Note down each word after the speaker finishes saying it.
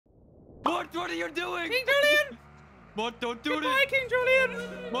Mort, what are you doing? King Julian! Mort, don't do Goodbye, this. King Julian!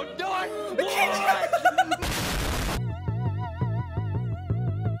 Mort, do it.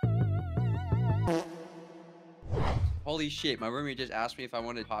 Holy shit, my roommate just asked me if I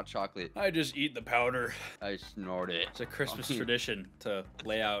wanted hot chocolate. I just eat the powder. I snorted it. It's a Christmas tradition to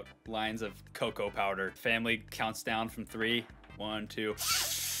lay out lines of cocoa powder. Family counts down from 3. 1, 2.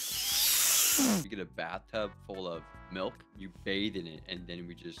 You get a bathtub full of milk, you bathe in it, and then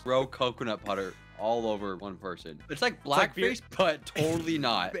we just throw coconut butter all over one person. It's like blackface, but totally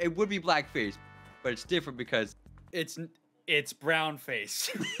not. It would be blackface, but it's different because it's brown face.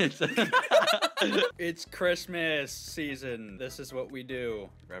 It's Christmas season. This is what we do.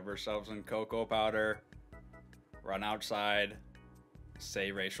 Rub ourselves in cocoa powder, run outside,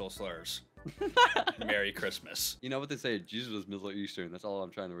 say racial slurs. Merry Christmas. You know what they say? Jesus was Middle Eastern. That's all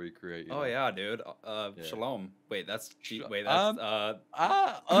I'm trying to recreate. You know? Oh yeah, dude. Yeah. Shalom. Wait, that's I'm not.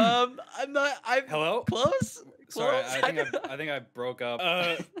 I'm hello. Close. Sorry, I think I broke up.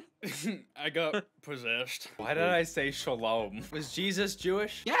 I got possessed. Why did I say shalom? Was Jesus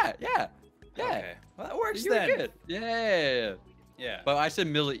Jewish? Yeah. Okay. Well, that works You were then. good. Yeah. Yeah. But I said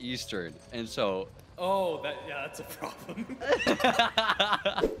Middle Eastern, and so. Oh, that's a problem.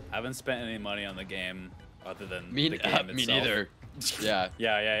 I haven't spent any money on the game other than the game itself. Me neither. Yeah.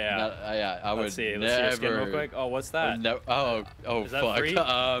 Yeah. I would Let's see your never. skin real quick. Oh, what's that? Oh, Is that fuck. free?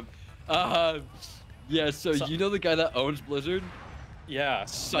 Yeah. So you know the guy that owns Blizzard? Yeah.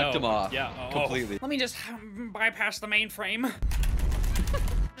 Sucked him off. Yeah. Completely. Let me just bypass the mainframe.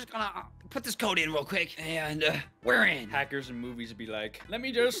 Just gonna put this code in real quick, and we're in. Hackers in movies would be like, let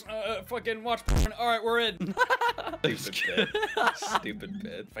me just fucking watch. All right, we're in. Stupid bit. Stupid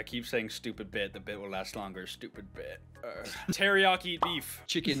bit. If I keep saying stupid bit, the bit will last longer. Stupid bit. Teriyaki beef.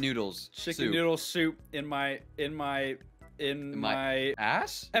 Chicken noodles. Chicken noodle soup in my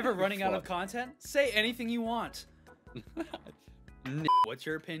ass. Ever running out of content? Say anything you want. What's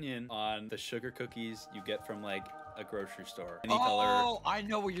your opinion on the sugar cookies you get from like a grocery store? Any color. Oh, I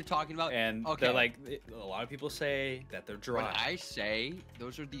know what you're talking about. And they're like, a lot of people say that they're dry. When I say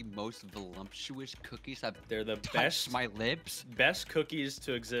those are the most voluptuous cookies I've They're the touched best my lips. Best cookies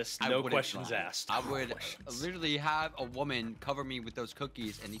to exist. No questions asked. I would literally have a woman cover me with those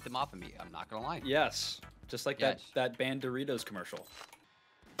cookies and eat them off of me. I'm not gonna lie. Yes, just like that banned Doritos commercial.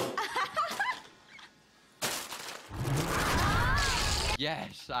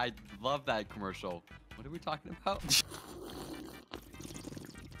 Yes, I love that commercial. What are we talking about?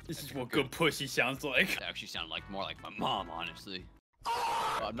 This is what good pussy sounds like. They actually sound like more like my mom, honestly.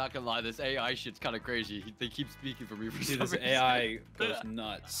 Well, I'm not gonna lie, this AI shit's kind of crazy. They keep speaking for me for some This reason. AI goes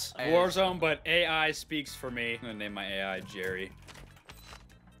nuts. Warzone, but AI speaks for me. I'm gonna name my AI Jerry.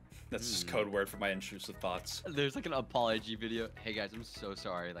 That's just code word for my intrusive thoughts. There's like an apology video. Hey guys, I'm so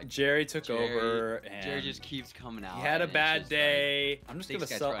sorry. Like Jerry took over, and Jerry just keeps coming out. He had a bad day.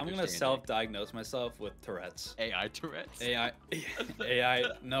 Like, I'm gonna self-diagnose myself with Tourette's. AI Tourette's. AI.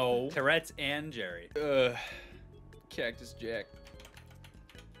 No, Tourette's and Jerry. Cactus Jack.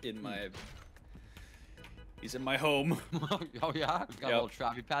 He's in my home. Oh yeah? Got a little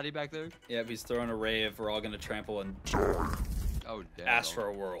trappy patty back there? Yep, he's throwing a rave. We're all gonna trample and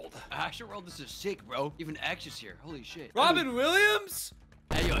Astro World. Astro World, this is sick, bro. Even X is here. Holy shit. Robin Williams?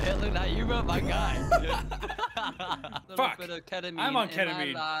 Hey, yo, Hitler, not you, bro. My guy. Fuck. Bit of ketamine I'm on in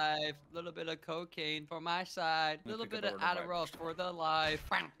ketamine. My life. Little bit of cocaine for my side. Little bit of Adderall for the life.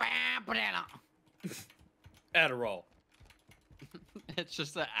 Adderall. It's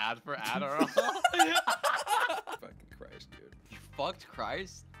just an ad for Adderall. Fucking Christ, dude. You fucked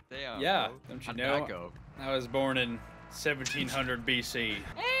Christ? Damn. Yeah, bro. don't you How'd know? that go? I was born in 1700 BC.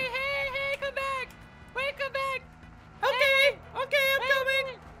 Hey, come back! Wait, come back! Okay, I'm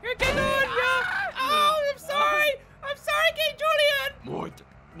coming. You're getting on, yeah. Oh, I'm sorry. I'm sorry, King Julian. Mort.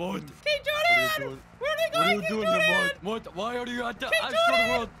 King Julian. Where are they going, King Julian? Mort, why are you at the King Astro Julian!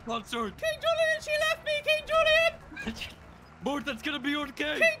 World concert? King Julian, she left me, King Julian. Mort, that's gonna be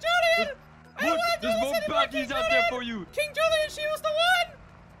okay. King Julian. Mort, there's more baddies out there for you. King Julian, she was the one.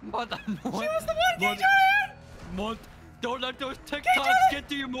 Mort, She was the one, King Julian. Mort, don't let those TikToks get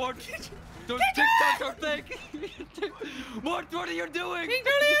to you, Mort. Those TikToks are fake. Mort, what are you doing? King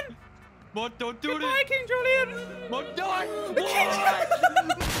Julian. Mort, don't do Goodbye, this. King Julian. Mort, do it.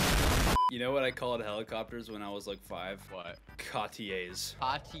 You know what I called helicopters when I was like 5? What? Cartiers.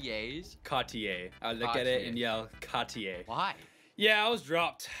 Cartiers? Cartier. I look at it and yell Cartier. Why? Yeah, I was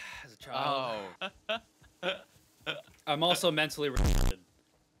dropped as a child. Oh. I'm also mentally retarded.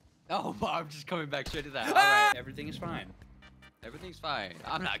 Oh, I'm just coming back straight to that. All Ah! right. Everything is fine. Everything's fine.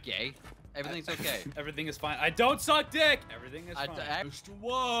 I'm not gay. Everything's okay. Everything is fine. I don't suck dick. Everything is fine. Mr.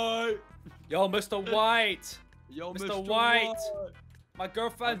 White. Yo, Mr. White. Yo, Mr. White. My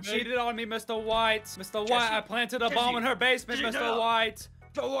girlfriend cheated on me, Mr. White. Mr. White, I planted a bomb in her basement, Mr. White.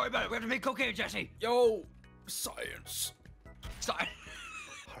 Don't worry about it. We have to make cocaine, Jesse. Yo, science. Sorry.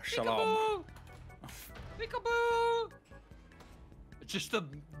 Shalom. Peekaboo. It's just the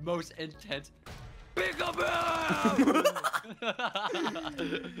most intense. Peekaboo.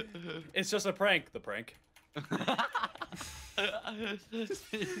 It's just a prank. The prank.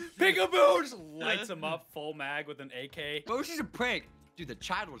 Peekaboo just lights him up full mag with an AK. But it was just a prank. Dude, the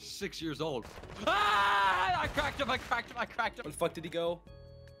child was 6 years old. Ah! I cracked him. Where the fuck did he go?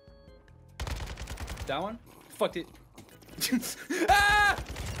 That one? Fucked it. Ah!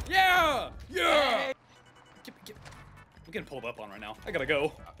 Yeah! Yeah! Hey. I'm getting pulled up on right now. I gotta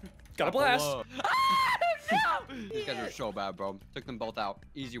go. Gotta blast. Ah, no! These guys are so bad, bro. Took them both out.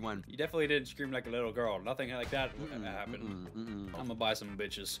 Easy win. You definitely didn't scream like a little girl. Nothing like that happened. I'm gonna buy some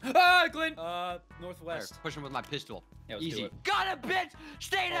bitches. Ah, Glenn! Northwest. Push him with my pistol. Yeah, let's do Easy. it. Got it, bitch.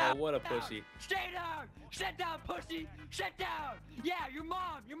 Stay down. Oh, what a pussy. Stay down. Sit down, pussy. Sit down. Yeah, your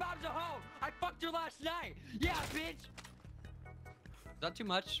mom's a hoe. I fucked her last night. Yeah, bitch. Is that too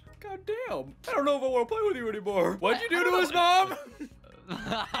much? God damn. I don't know if I want to play with you anymore. What'd you do to his mom?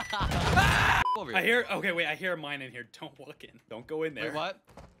 Over here. I hear, okay, wait, I hear mine in here. Don't walk in. Don't go in there. Wait, what?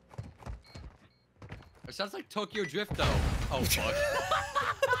 It sounds like Tokyo Drift, though. Oh, fuck.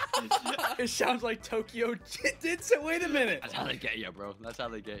 It sounds like Tokyo did so. Wait a minute. That's how they get you, bro. That's how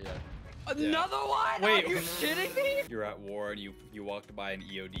they get you. Another one? Wait. Are you kidding me? You're at war and you walked by an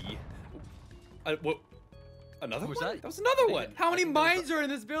EOD. What? Another was one? that? That was another I one. think How many that was mines are in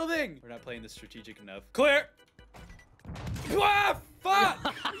this building? We're not playing this strategic enough. Clear. Ah, fuck!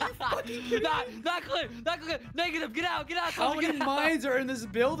 Not clear. Not clear. Negative. Get out. Get out. How Get many out. mines are in this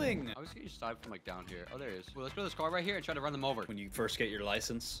building? I was getting sniped from like down here. Oh, there he is. Well, let's go to this car right here and try to run them over. When you first get your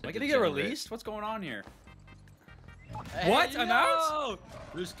license. Am I Like gonna a get generate. released? What's going on here? Hey, What? yo! Announced?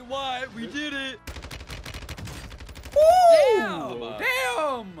 Mr. White, we did it. Damn!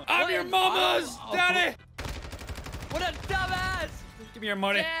 Damn! I'm your mama's daddy! What a dumbass. Give me your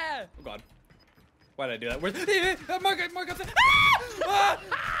money. Yeah. Oh god. Why did I do that? Where's Mark upstairs. Ah!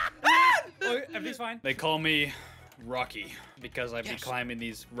 Ah! Oh, everything's fine. They call me Rocky because I be climbing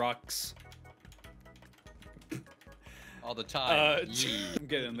these rocks. All the time.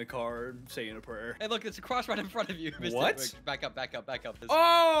 Get in the car, saying a prayer. Hey, look, it's a cross right in front of you. Mr. What? Wait, back up. This-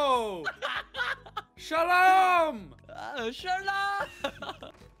 Oh! Shalom! Shut up!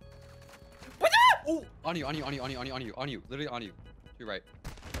 What? Oh! On you. Literally on you. To your right.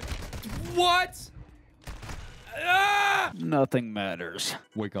 What? Ah! Nothing matters.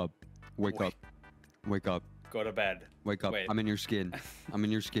 Wake up. Wake Wait. up. Go to bed. Wake up. Wait. I'm in your skin.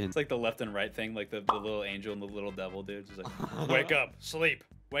 It's like the left and right thing, like the little angel and the little devil dude. Just like, wake up, sleep,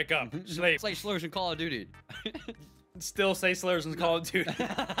 wake up, sleep. It's like slurs in Call of Duty. Still say slurs in Call of Duty.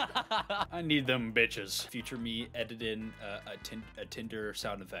 I need them bitches. Future me edit in a Tinder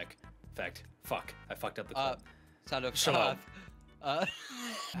sound effect. Fuck, I fucked up the clip. Sound of Shalom. I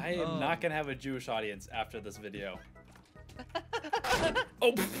I am not gonna have a Jewish audience after this video.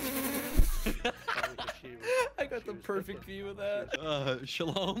 Oh. I got the perfect view of that.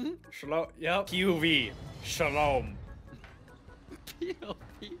 Shalom. Shalom. Yep. QV. Shalom.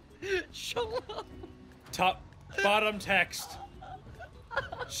 POV. Shalom. Bottom text.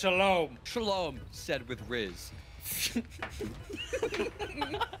 Shalom. Shalom. Said with Riz.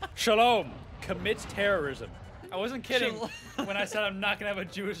 Shalom. Commits terrorism. I wasn't kidding Shalom. when I said I'm not gonna have a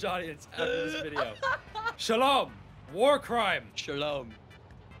Jewish audience after this video. Shalom. War crime. Shalom.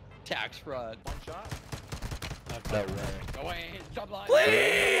 Tax fraud. One shot. Not that way. Go away. Stop lying.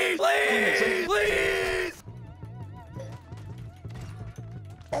 Please! Please!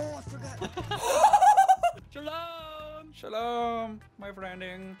 Oh, I forgot. Shalom. Shalom, my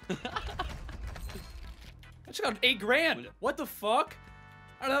friending. I just got 8 grand. What the fuck?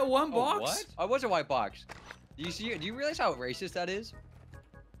 Out of that one box? What? Oh, it was a white box. Do you realize how racist that is?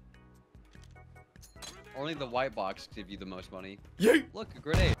 Only the white box give you the most money. Yeet. Look, a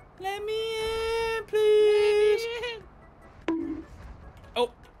grenade. Let me in, please.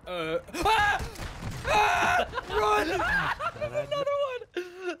 Oh, ah! Ah! Run! Another one.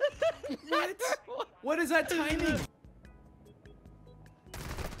 What? What is that timing?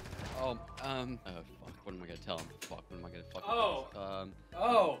 Oh, fuck. What am I gonna tell him? Fuck. What am I gonna fucking Oh.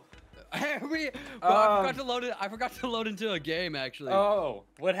 Oh. I forgot to load it. I forgot to load into a game actually. Oh,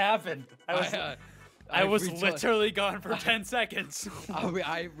 what happened? I was literally gone for 10 seconds.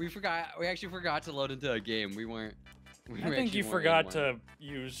 We forgot. We actually forgot to load into a game. We weren't. I think you forgot to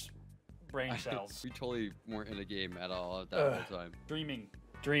use brain cells. We totally weren't in a game at all at that whole time. Dreaming.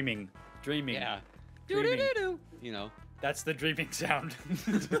 Yeah. Dreaming. You know. That's the dreaming sound.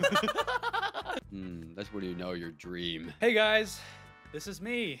 That's when you know your dream. Hey guys, this is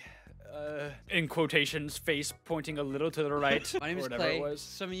me. In quotations, face pointing a little to the right. My name is whatever Clay. it was.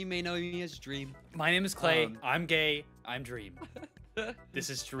 Some of you may know me as Dream. My name is Clay. I'm gay. I'm Dream. This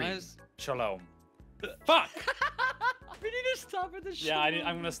is Dream. Nice. Shalom. Fuck! We need to stop at the show. Yeah,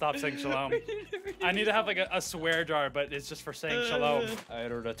 I'm gonna stop saying shalom. I need to have like a swear jar, but it's just for saying shalom. I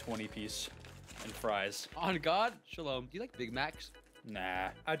ordered a 20-piece and fries. On God, shalom. Do you like Big Macs? Nah,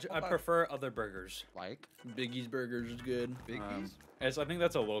 I prefer other burgers. Like Biggie's Burgers is good. Biggie's? I think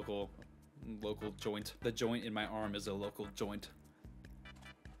that's a local joint. The joint in my arm is a local joint.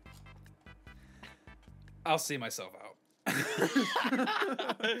 I'll see myself out.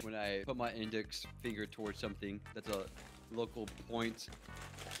 When I put my index finger towards something, that's a local point.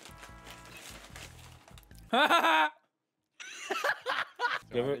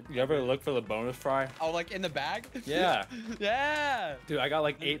 You ever look for the bonus fry? Oh, like in the bag? Yeah. Yeah. Dude, I got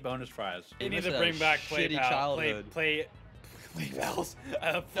like 8 bonus fries. You need to must have bring a back shitty childhood. play pals.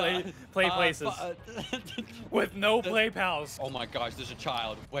 Play places. With no play pals. Oh my gosh, there's a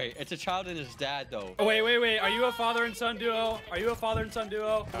child. Wait, it's a child and his dad though. Oh, wait. Are you a father and son duo? Are you a father and son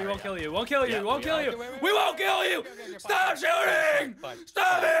duo? We won't kill you. Won't kill you. Won't kill you. We won't kill you. Stop shooting.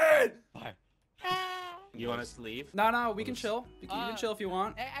 Stop it. Bye. You want us to leave? No, we can chill. You can chill if you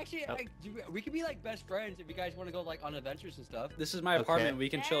want. Actually, we could be like best friends if you guys want to go like on adventures and stuff. This is my apartment. We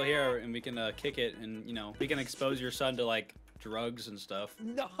can chill here and we can kick it and, you know, we can expose your son to like drugs and stuff.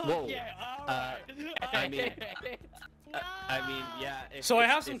 No. Whoa. Yeah. All right. I mean, yeah. So I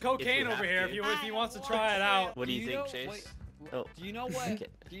have some cocaine over here if he wants to try it out. What do you think, know, Chase? wait, Oh. Do you know what?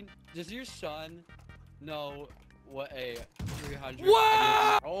 Okay. Does your son know what a 300?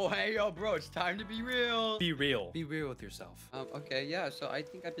 What? Oh, hey, yo, bro, it's time to be real. Be real. Be real with yourself. Okay, yeah, so I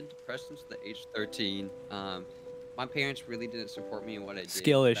think I've been depressed since the age 13. My parents really didn't support me in what I did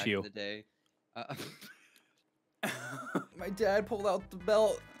Skill back issue. in the day. My dad pulled out the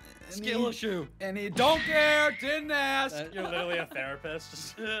belt. Skill issue. And he don't care, didn't ask. You're literally a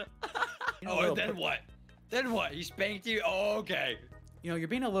therapist. Oh, then what? Then what? He spanked you? Oh, okay. You know, you're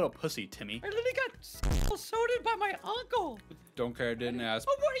being a little pussy, Timmy. I literally got sodaed by my uncle. Don't care, didn't ask.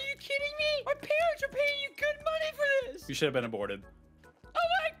 Oh, what, are you kidding me? My parents are paying you good money for this. You should have been aborted. Oh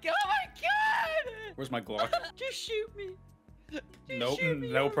my god! Where's my Glock? Just shoot me. Just Nope, shoot me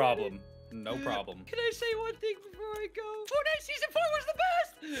no already. problem. No problem. Can I say one thing before I go? Fortnite Season 4 was the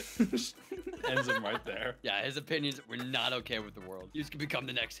best! Ends him right there. Yeah, his opinions were not okay with the world. He was gonna become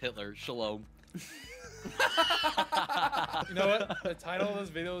the next Hitler. Shalom. You know what? The title of this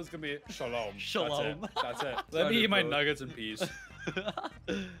video is gonna be Shalom. Shalom. That's it. Let me eat my nuggets in peace.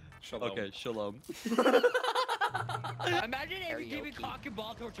 Shalom. Okay, shalom. Imagine if you gave me cock and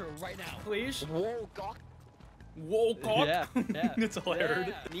ball torture right now. Please. Whoa, God. Whoa, cock. Yeah. It's hilarious.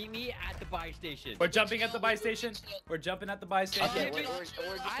 Yeah. Meet me at the buy station. We're jumping at the buy station. We're jumping at the buy station. Okay, we're just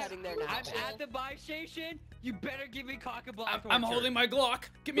heading there now. I'm at the buy station. You better give me cock and ball torture. I'm holding my Glock.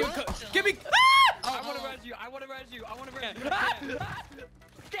 Give me give me. I want to res you. I want to res you. I want to res you.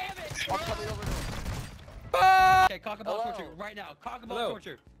 Damn it. I'm coming over there. Okay, cock and ball Hello. torture right now. Cock and ball Hello.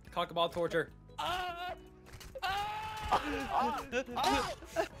 torture. Cock about torture.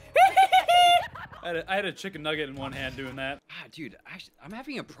 I had a chicken nugget in one hand doing that. Ah, dude, actually, I'm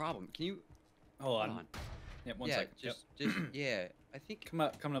having a problem. Can you Hold on. hold on? Yep, one Yeah, second. Yep. just yeah. I think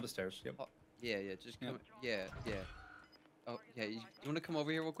Coming up the stairs. Yep. yeah, just Yep. come. Yeah. Oh, yeah. You want to come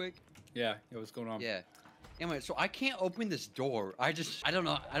over here real quick? Yeah. What's going on? Yeah. Anyway, so I can't open this door. I don't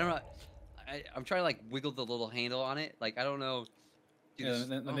know. I'm trying to like wiggle the little handle on it. Like I don't know. Dude, Yeah, this-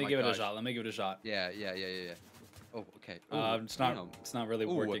 let oh me my give it a gosh. shot. Let me give it a shot. Yeah. Oh, okay. Ooh, It's not. damn. It's not really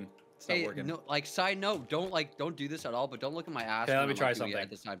Ooh. working. It's not Hey, working. no, like side note, don't do this at all. But don't look at my ass. Okay, let when me I'm, try like, doing it something. at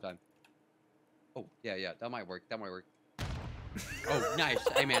the same time. Oh, yeah. That might work. Oh, nice.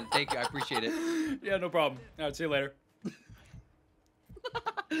 Hey, man, thank you. I appreciate it. Yeah, no problem. All right, see you later.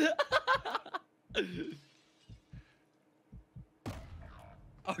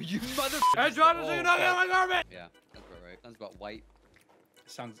 Oh, you mother. I tried to see Oh, nugget in fuck. my garment. Yeah, that's about right. Sounds about white.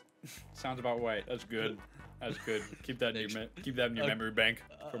 Sounds about right. That's good. That's good. Keep that in your memory bank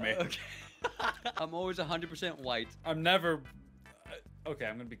for me. Okay. I'm always 100% white. I'm never. Okay,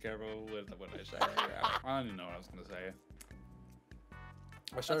 I'm gonna be careful with what I say. I don't even know what I was gonna say.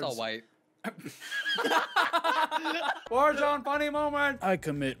 That's all white. Warzone funny moment. I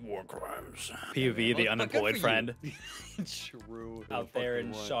commit war crimes. POV, the Well, good unemployed for you. friend True. out there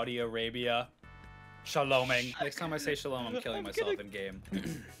in Saudi Arabia. Shaloming. Next time I say shalom, I'm killing myself in game.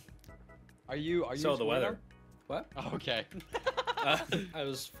 Are you? So the weather. What? Oh, okay. I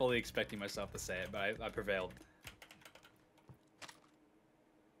was fully expecting myself to say it, but I prevailed.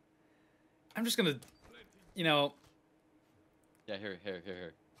 I'm just gonna, you know. Yeah, here.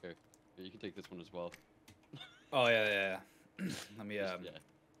 You can take this one as well. Oh yeah. Let me Yeah.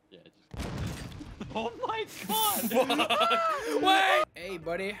 Just... Oh my God! Wait! Hey,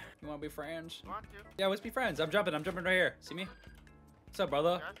 buddy, you wanna be friends? Want to? Yeah, let's be friends. I'm jumping right here. See me? What's up,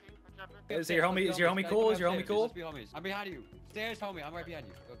 brother? Yeah, I see. I'm jumping. Is your homie? Is your homie cool? Is your homie cool? Just be homies. I'm behind you. Stairs, homie. I'm right behind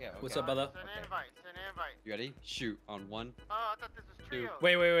you. Okay. What's up, brother? Send an invite. Send an invite. You ready? Shoot on 1. Oh, I thought this was trio.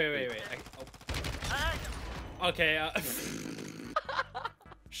 Wait. Hey! Okay.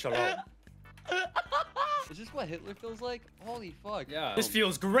 Shalom. Is this what Hitler feels like? Holy fuck. Yeah. This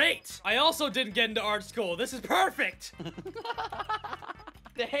feels great. I also didn't get into art school. This is perfect.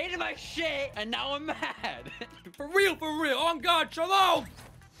 They hated my shit, and now I'm mad. For real. On God, shalom.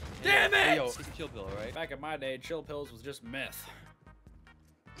 Damn it. Yo, it's a chill pill, right? Back in my day, chill pills was just myth.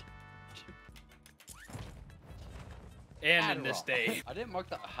 And in this day. I didn't mark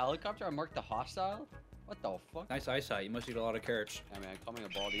the helicopter. I marked the hostile. What the fuck? Nice eyesight. You must eat a lot of carrots. Yeah, man, call me a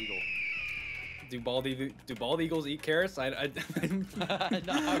bald eagle. Do bald eagles eat carrots? No, I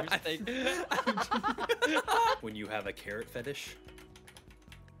was thinking. When you have a carrot fetish.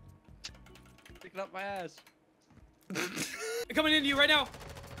 Picking up my ass. Coming into you right now.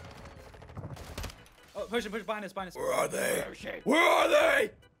 Oh, push behind us. Where are they? Where are they?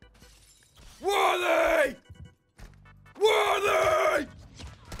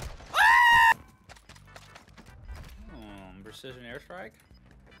 Precision airstrike.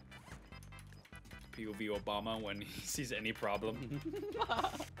 POV Obama when he sees any problem.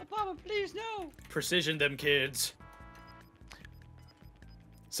 Obama, please no. Precision them kids.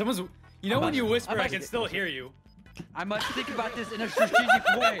 Someone's. You know when you whisper, I can still hear you. I must think about this in a strategic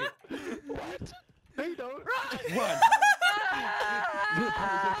way. Hey, don't. Run.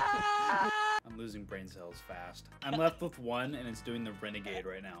 I'm losing brain cells fast. I'm left with one, and it's doing the renegade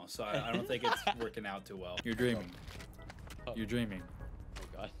right now, so I don't think it's working out too well. You're dreaming. You're dreaming. Oh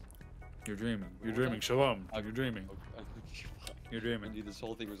God. You're dreaming. You're dreaming. Shalom. You're dreaming. You're dreaming. Dude, this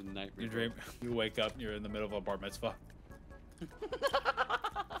whole thing was a nightmare. You dream. You wake up. You're in the middle of a bar mitzvah.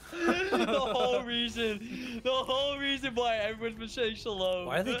 The whole reason why everyone's been saying shalom.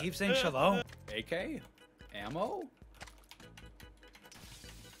 Why do they keep saying shalom? AK? Ammo?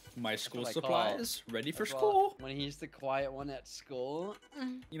 My school supplies? Ready for school? When he's the quiet one at school.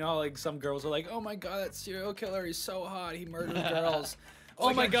 You know how like some girls are like, oh my God, that serial killer, he's so hot, he murdered girls.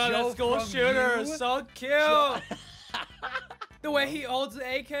 Oh my God, that school shooter is so cute. The way he holds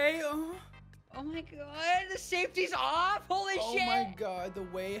the AK. Oh my God, the safety's off. Holy shit. Oh my God, the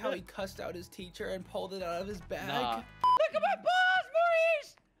way how he cussed out his teacher and pulled it out of his bag. Nah. Look at my balls,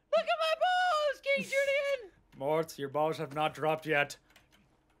 Maurice. Look at my balls, King Julian. Mort, your balls have not dropped yet.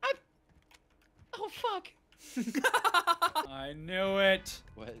 Oh fuck. I knew it.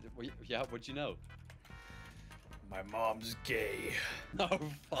 What? Yeah, what'd you know? My mom's gay. Oh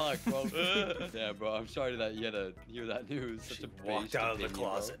fuck, bro. Yeah, bro. I'm sorry that you had to hear that news. Such She a walked based out of the opinion,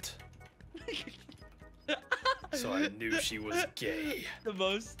 closet. So I knew she was gay. The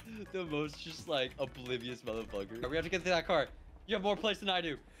most just like oblivious motherfucker. We have to get to that car. You have more place than I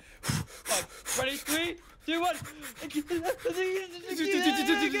do. Ready? 3, 2, 1.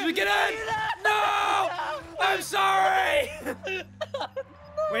 Get in! No! I'm sorry!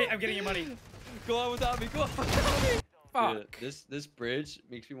 Wait, I'm getting your money. Go on without me. Go on without me. Fuck. Dude, this bridge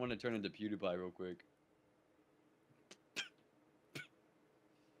makes me want to turn into PewDiePie real quick.